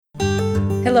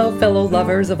Hello, fellow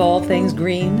lovers of all things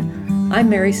green. I'm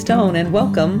Mary Stone, and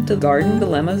welcome to Garden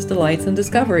Dilemmas, Delights, and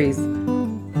Discoveries.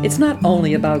 It's not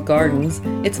only about gardens,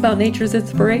 it's about nature's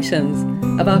inspirations,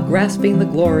 about grasping the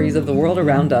glories of the world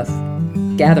around us,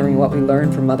 gathering what we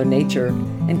learn from Mother Nature,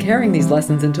 and carrying these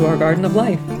lessons into our garden of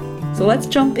life. So let's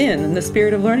jump in the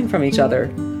spirit of learning from each other.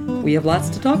 We have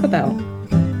lots to talk about.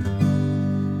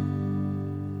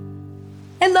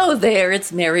 Hello there,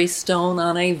 it's Mary Stone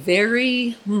on a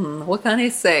very, what can I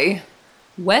say,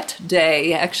 wet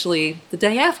day. Actually, the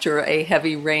day after a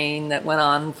heavy rain that went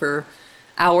on for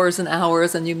hours and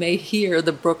hours, and you may hear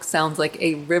the brook sounds like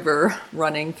a river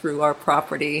running through our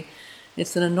property.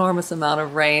 It's an enormous amount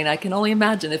of rain. I can only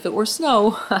imagine if it were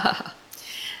snow.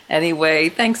 Anyway,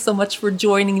 thanks so much for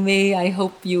joining me. I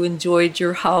hope you enjoyed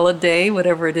your holiday,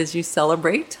 whatever it is you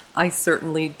celebrate. I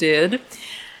certainly did.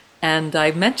 And I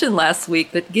mentioned last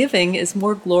week that giving is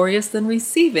more glorious than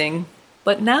receiving,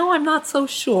 but now I'm not so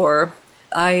sure.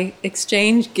 I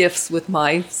exchange gifts with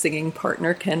my singing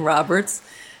partner, Ken Roberts.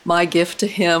 My gift to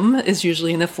him is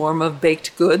usually in the form of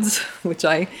baked goods, which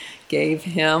I gave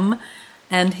him.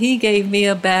 And he gave me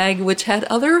a bag which had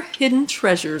other hidden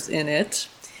treasures in it.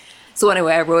 So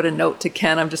anyway, I wrote a note to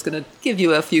Ken. I'm just going to give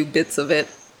you a few bits of it.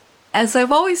 As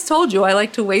I've always told you, I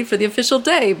like to wait for the official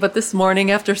day, but this morning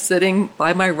after sitting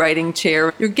by my writing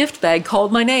chair, your gift bag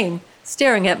called my name,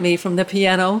 staring at me from the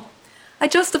piano. I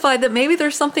justified that maybe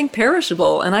there's something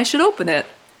perishable and I should open it.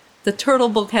 The turtle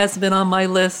book has been on my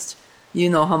list. You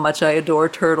know how much I adore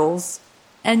turtles.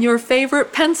 And your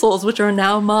favorite pencils, which are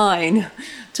now mine.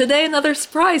 Today another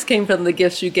surprise came from the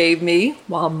gifts you gave me.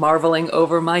 While marveling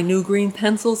over my new green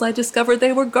pencils, I discovered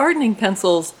they were gardening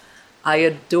pencils. I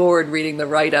adored reading the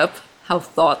write-up. How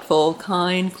thoughtful,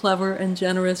 kind, clever, and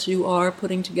generous you are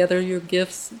putting together your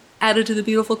gifts added to the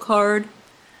beautiful card.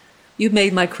 You've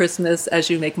made my Christmas, as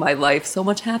you make my life, so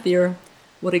much happier.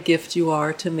 What a gift you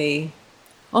are to me.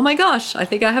 Oh my gosh, I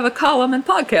think I have a column and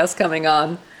podcast coming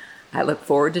on. I look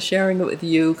forward to sharing it with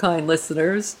you, kind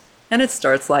listeners. And it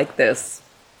starts like this.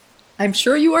 I'm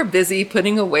sure you are busy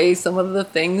putting away some of the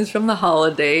things from the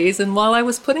holidays, and while I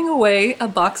was putting away a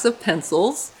box of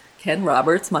pencils Ken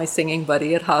Roberts, my singing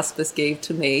buddy at hospice, gave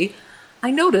to me,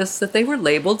 I noticed that they were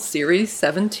labeled Series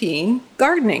 17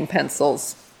 gardening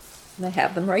pencils. And I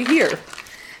have them right here.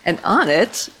 And on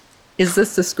it is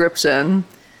this description.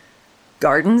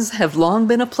 Gardens have long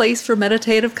been a place for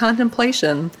meditative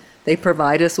contemplation. They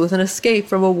provide us with an escape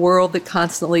from a world that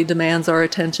constantly demands our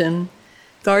attention.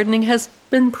 Gardening has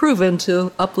been proven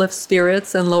to uplift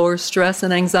spirits and lower stress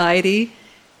and anxiety.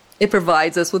 It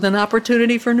provides us with an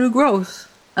opportunity for new growth,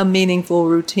 a meaningful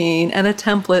routine, and a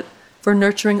template for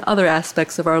nurturing other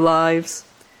aspects of our lives.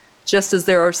 Just as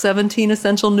there are 17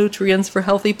 essential nutrients for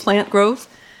healthy plant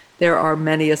growth, there are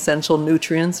many essential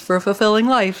nutrients for a fulfilling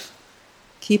life.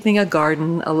 Keeping a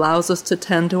garden allows us to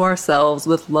tend to ourselves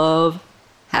with love,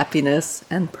 happiness,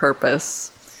 and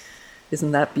purpose.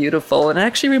 Isn't that beautiful? And it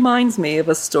actually reminds me of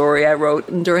a story I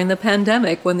wrote during the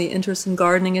pandemic when the interest in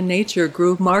gardening and nature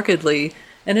grew markedly.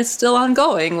 And it's still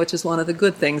ongoing, which is one of the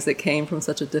good things that came from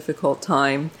such a difficult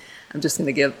time. I'm just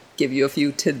going to give you a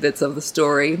few tidbits of the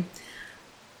story.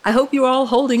 I hope you're all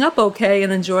holding up okay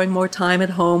and enjoying more time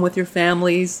at home with your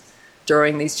families.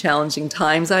 During these challenging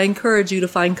times, I encourage you to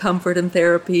find comfort in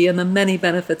therapy and the many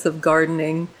benefits of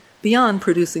gardening beyond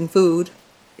producing food.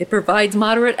 It provides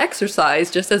moderate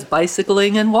exercise, just as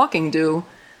bicycling and walking do,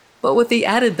 but with the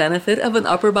added benefit of an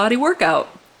upper body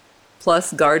workout.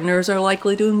 Plus, gardeners are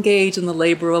likely to engage in the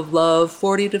labor of love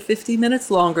 40 to 50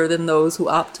 minutes longer than those who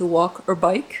opt to walk or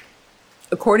bike.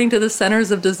 According to the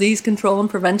Centers of Disease Control and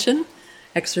Prevention,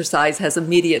 exercise has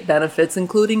immediate benefits,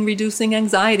 including reducing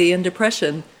anxiety and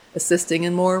depression, assisting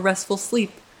in more restful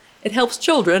sleep. It helps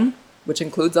children, which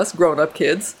includes us grown-up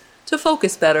kids, to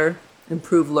focus better,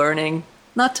 improve learning,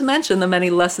 not to mention the many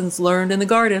lessons learned in the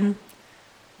garden.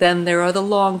 Then there are the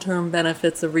long-term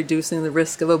benefits of reducing the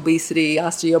risk of obesity,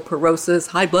 osteoporosis,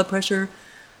 high blood pressure,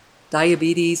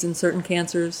 diabetes, and certain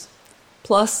cancers.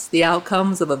 Plus, the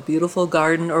outcomes of a beautiful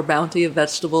garden or bounty of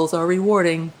vegetables are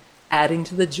rewarding, adding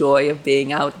to the joy of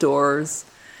being outdoors.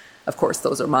 Of course,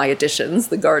 those are my additions,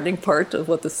 the gardening part of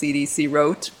what the CDC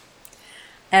wrote.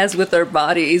 As with our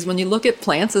bodies, when you look at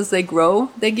plants as they grow,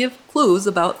 they give clues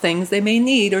about things they may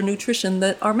need or nutrition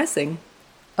that are missing.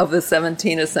 Of the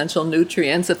 17 essential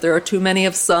nutrients, if there are too many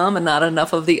of some and not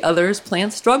enough of the others,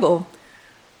 plants struggle.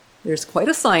 There's quite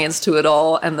a science to it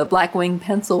all, and the Blackwing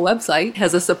Pencil website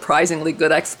has a surprisingly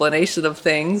good explanation of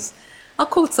things. I'll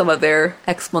quote some of their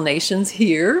explanations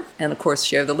here, and of course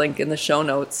share the link in the show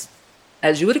notes.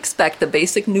 As you would expect, the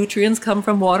basic nutrients come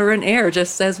from water and air,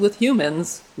 just as with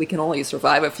humans. We can only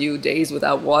survive a few days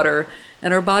without water,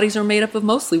 and our bodies are made up of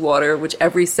mostly water, which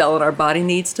every cell in our body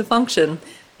needs to function.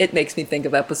 It makes me think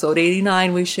of episode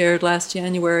 89 we shared last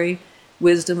January,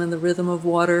 Wisdom and the Rhythm of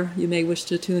Water, you may wish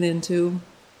to tune into.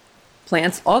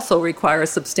 Plants also require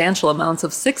substantial amounts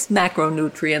of 6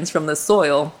 macronutrients from the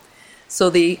soil. So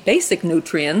the basic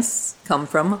nutrients come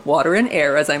from water and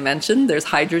air, as I mentioned. There's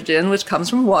hydrogen, which comes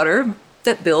from water,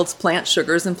 that builds plant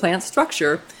sugars and plant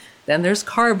structure. Then there's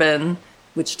carbon,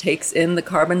 which takes in the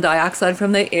carbon dioxide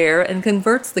from the air and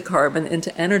converts the carbon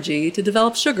into energy to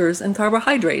develop sugars and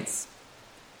carbohydrates.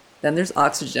 Then there's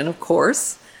oxygen, of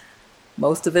course.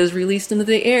 Most of it is released into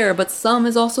the air, but some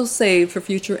is also saved for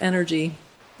future energy.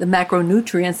 The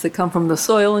macronutrients that come from the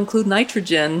soil include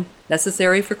nitrogen,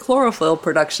 necessary for chlorophyll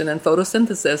production and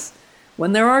photosynthesis.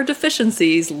 When there are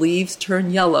deficiencies, leaves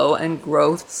turn yellow and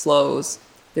growth slows.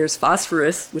 There's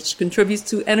phosphorus, which contributes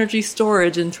to energy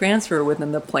storage and transfer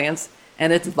within the plants,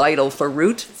 and it's vital for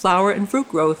root, flower, and fruit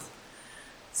growth.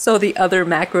 So the other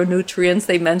macronutrients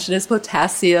they mention is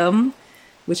potassium,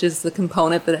 which is the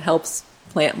component that helps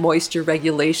plant moisture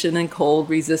regulation and cold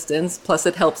resistance, plus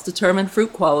it helps determine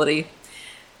fruit quality.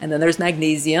 And then there's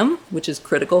magnesium, which is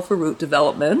critical for root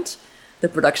development, the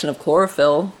production of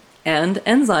chlorophyll, and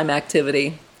enzyme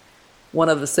activity. One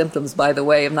of the symptoms, by the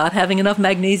way, of not having enough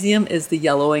magnesium is the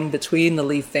yellowing between the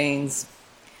leaf veins.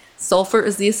 Sulfur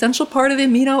is the essential part of the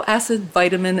amino acid,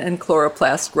 vitamin, and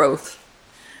chloroplast growth.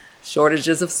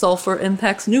 Shortages of sulfur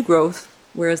impacts new growth,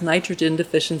 whereas nitrogen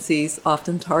deficiencies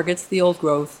often targets the old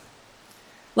growth.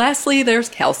 Lastly, there's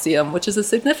calcium, which is a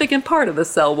significant part of the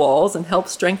cell walls and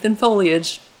helps strengthen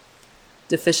foliage.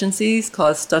 Deficiencies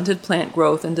cause stunted plant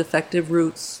growth and defective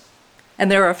roots.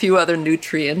 And there are a few other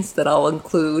nutrients that I'll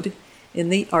include in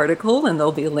the article, and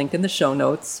there'll be a link in the show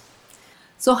notes.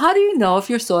 So how do you know if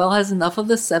your soil has enough of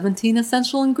the 17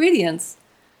 essential ingredients?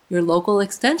 Your local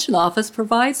extension office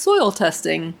provides soil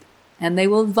testing, and they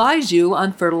will advise you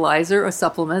on fertilizer or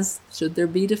supplements should there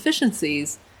be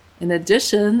deficiencies. In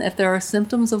addition, if there are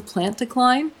symptoms of plant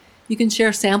decline, you can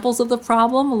share samples of the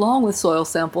problem along with soil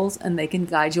samples, and they can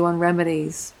guide you on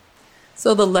remedies.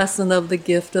 So the lesson of the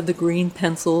gift of the green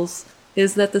pencils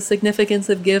is that the significance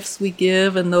of gifts we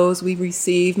give and those we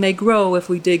receive may grow if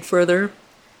we dig further.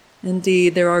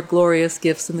 Indeed, there are glorious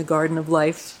gifts in the garden of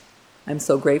life. I'm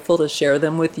so grateful to share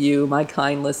them with you, my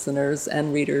kind listeners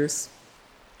and readers.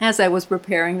 As I was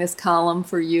preparing this column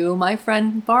for you, my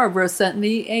friend Barbara sent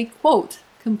me a quote,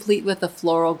 complete with a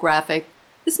floral graphic.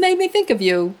 This made me think of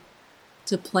you.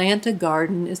 To plant a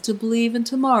garden is to believe in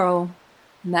tomorrow.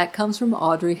 And that comes from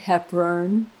Audrey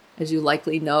Hepburn. As you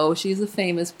likely know, she's a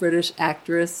famous British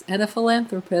actress and a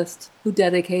philanthropist who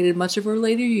dedicated much of her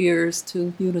later years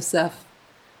to UNICEF.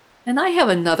 And I have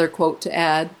another quote to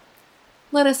add.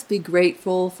 Let us be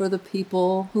grateful for the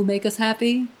people who make us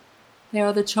happy. They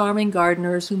are the charming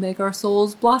gardeners who make our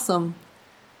souls blossom.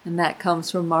 And that comes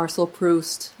from Marcel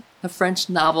Proust, a French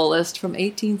novelist from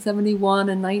 1871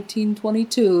 and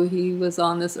 1922. He was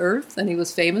on this earth, and he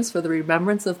was famous for the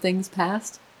remembrance of things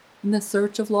past and the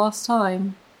search of lost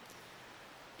time.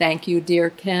 Thank you,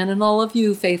 dear Ken, and all of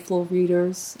you faithful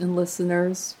readers and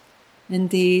listeners.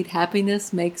 Indeed,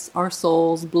 happiness makes our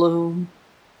souls bloom.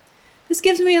 This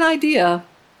gives me an idea.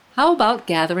 How about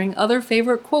gathering other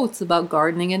favorite quotes about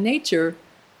gardening and nature?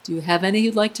 Do you have any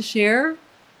you'd like to share?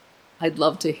 I'd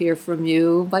love to hear from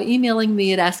you by emailing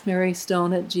me at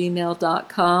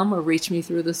askmarystone@gmail.com or reach me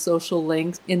through the social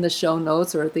links in the show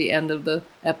notes or at the end of the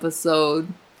episode.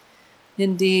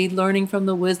 Indeed, learning from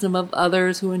the wisdom of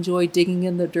others who enjoy digging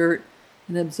in the dirt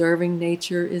and observing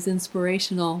nature is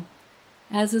inspirational,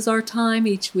 as is our time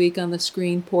each week on the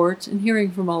screen porch and hearing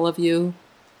from all of you.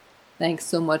 Thanks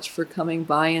so much for coming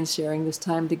by and sharing this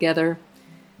time together.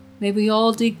 May we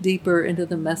all dig deeper into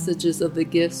the messages of the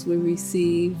gifts we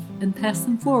receive and pass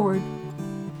them forward.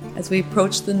 As we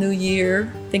approach the new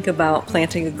year, think about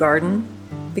planting a garden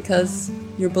because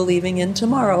you're believing in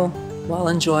tomorrow while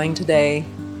enjoying today.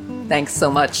 Thanks so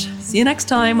much. See you next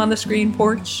time on the Screen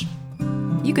Porch.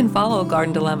 You can follow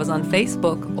Garden Dilemmas on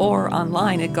Facebook or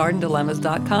online at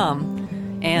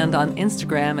gardendilemmas.com and on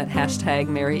Instagram at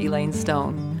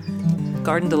 #MaryElaineStone.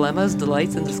 Garden Dilemmas,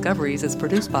 Delights, and Discoveries is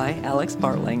produced by Alex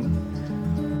Bartling.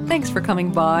 Thanks for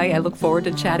coming by. I look forward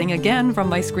to chatting again from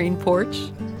my screen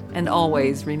porch. And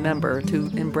always remember to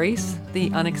embrace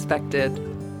the unexpected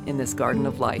in this garden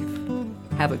of life.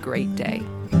 Have a great day.